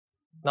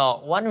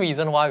Now, one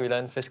reason why we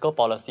learn fiscal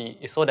policy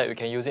is so that we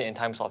can use it in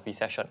times of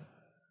recession.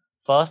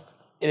 First,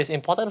 it is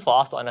important for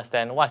us to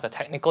understand what is the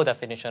technical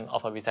definition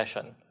of a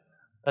recession.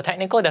 The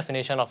technical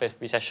definition of a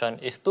recession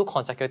is 2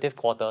 consecutive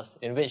quarters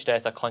in which there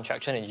is a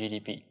contraction in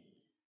GDP.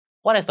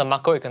 What is the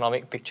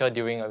macroeconomic picture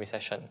during a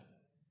recession?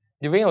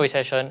 During a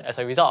recession, as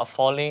a result of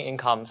falling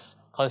incomes,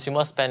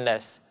 consumers spend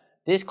less.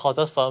 This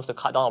causes firms to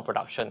cut down on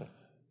production.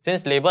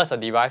 Since labor is a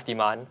derived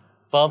demand,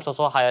 firms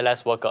also hire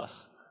less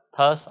workers.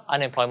 Thus,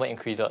 unemployment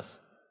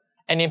increases.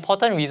 An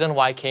important reason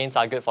why Keynes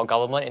argued for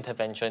government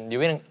intervention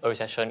during a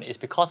recession is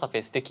because of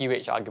his sticky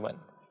wage argument.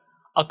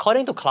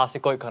 According to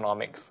classical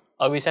economics,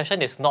 a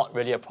recession is not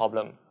really a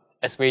problem,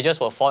 as wages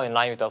will fall in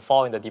line with the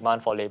fall in the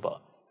demand for labor.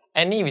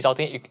 Any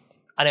resulting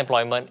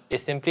unemployment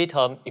is simply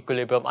termed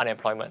equilibrium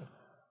unemployment.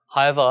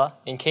 However,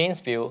 in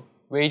Keynes' view,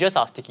 wages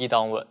are sticky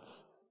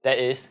downwards. That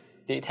is,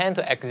 they tend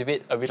to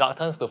exhibit a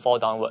reluctance to fall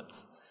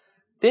downwards.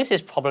 This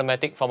is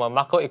problematic from a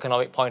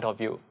macroeconomic point of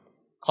view.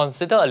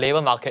 Consider a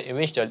labor market in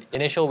which the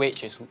initial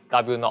wage is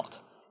W0.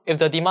 If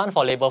the demand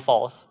for labor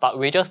falls, but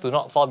wages do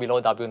not fall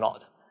below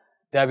W0,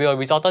 there will be a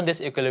resultant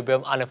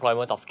disequilibrium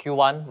unemployment of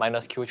Q1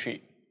 minus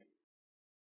Q3.